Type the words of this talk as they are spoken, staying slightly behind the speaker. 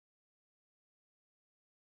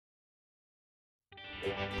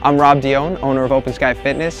I'm Rob Dione, owner of Open Sky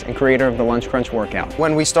Fitness and creator of the Lunch Crunch workout.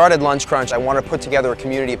 When we started Lunch Crunch, I wanted to put together a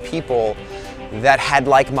community of people that had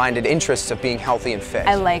like-minded interests of being healthy and fit.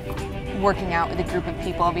 I like working out with a group of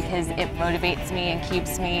people because it motivates me and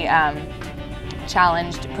keeps me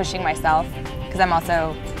challenged, pushing myself, because I'm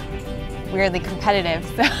also weirdly competitive,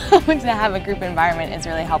 so to have a group environment is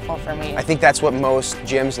really helpful for me. I think that's what most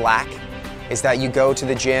gyms lack, is that you go to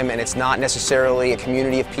the gym and it's not necessarily a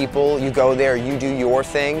community of people. You go there, you do your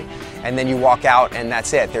thing, and then you walk out and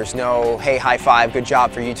that's it. There's no, hey, high five, good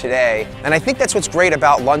job for you today. And I think that's what's great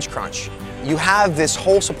about Lunch Crunch. You have this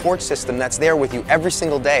whole support system that's there with you every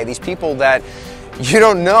single day. These people that you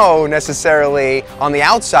don't know necessarily on the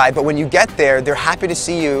outside, but when you get there, they're happy to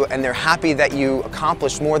see you and they're happy that you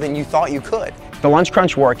accomplished more than you thought you could. The Lunch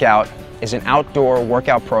Crunch workout is an outdoor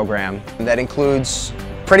workout program that includes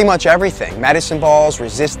pretty much everything. Medicine balls,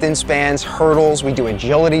 resistance bands, hurdles, we do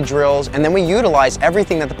agility drills, and then we utilize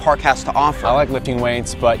everything that the park has to offer. I like lifting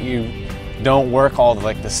weights, but you don't work all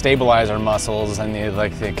the stabilizer muscles and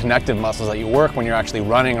the connective muscles that you work when you're actually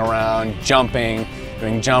running around, jumping,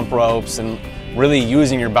 doing jump ropes, and really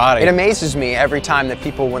using your body. It amazes me every time that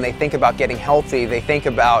people, when they think about getting healthy, they think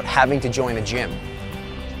about having to join a gym,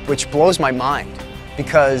 which blows my mind,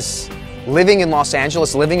 because living in Los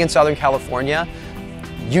Angeles, living in Southern California,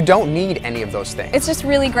 you don't need any of those things. It's just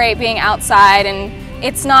really great being outside, and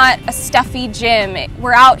it's not a stuffy gym.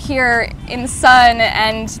 We're out here in the sun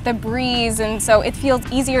and the breeze, and so it feels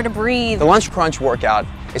easier to breathe. The Lunch Crunch workout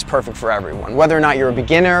is perfect for everyone. Whether or not you're a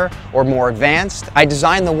beginner or more advanced, I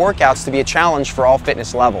designed the workouts to be a challenge for all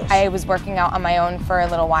fitness levels. I was working out on my own for a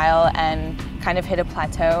little while and kind of hit a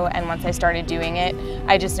plateau, and once I started doing it,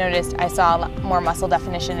 I just noticed I saw a lot more muscle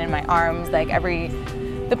definition in my arms.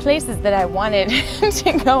 The places that I wanted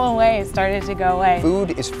to go away started to go away.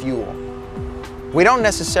 Food is fuel. We don't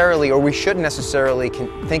necessarily, or we shouldn't necessarily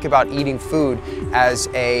think about eating food as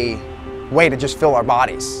a way to just fill our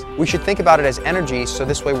bodies. We should think about it as energy, so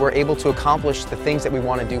this way we're able to accomplish the things that we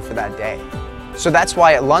want to do for that day. So that's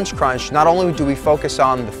why at Lunch Crunch, not only do we focus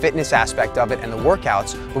on the fitness aspect of it and the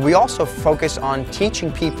workouts, but we also focus on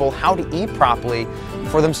teaching people how to eat properly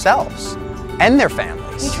for themselves and their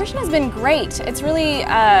families. Nutrition has been great. It's really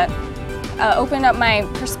opened up my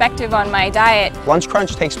perspective on my diet. Lunch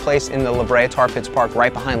Crunch takes place in the La Brea Tar Pits Park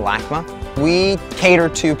right behind LACMA. We cater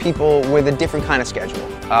to people with a different kind of schedule.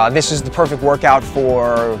 This is the perfect workout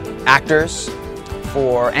for actors,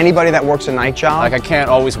 for anybody that works a night job. I can't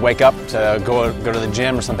always wake up to go to the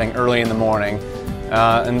gym or something early in the morning,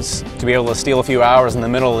 and to be able to steal a few hours in the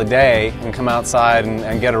middle of the day and come outside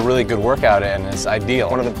and get a really good workout in is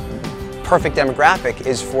ideal. One of the perfect demographic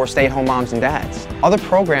is for stay-at-home moms and dads. Other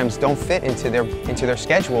programs don't fit into their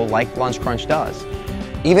schedule like Lunch Crunch does.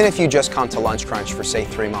 Even if you just come to Lunch Crunch for, say,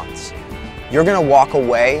 3 months, you're gonna walk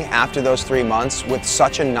away after those 3 months with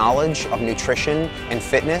such a knowledge of nutrition and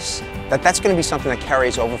fitness that that's gonna be something that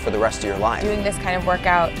carries over for the rest of your life. Doing this kind of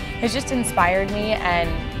workout has just inspired me and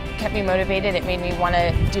kept me motivated. It made me want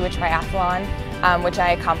to do a triathlon, which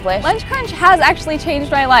I accomplished. Lunch Crunch has actually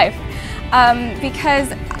changed my life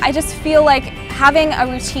because I just feel like having a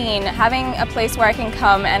routine, having a place where I can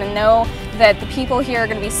come and know that the people here are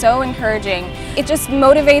going to be so encouraging, it just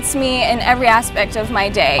motivates me in every aspect of my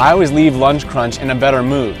day. I always leave Lunch Crunch in a better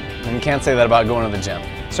mood, and you can't say that about going to the gym.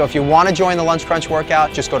 So if you want to join the Lunch Crunch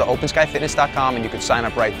workout, just go to OpenSkyFitness.com and you can sign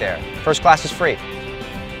up right there. First class is free.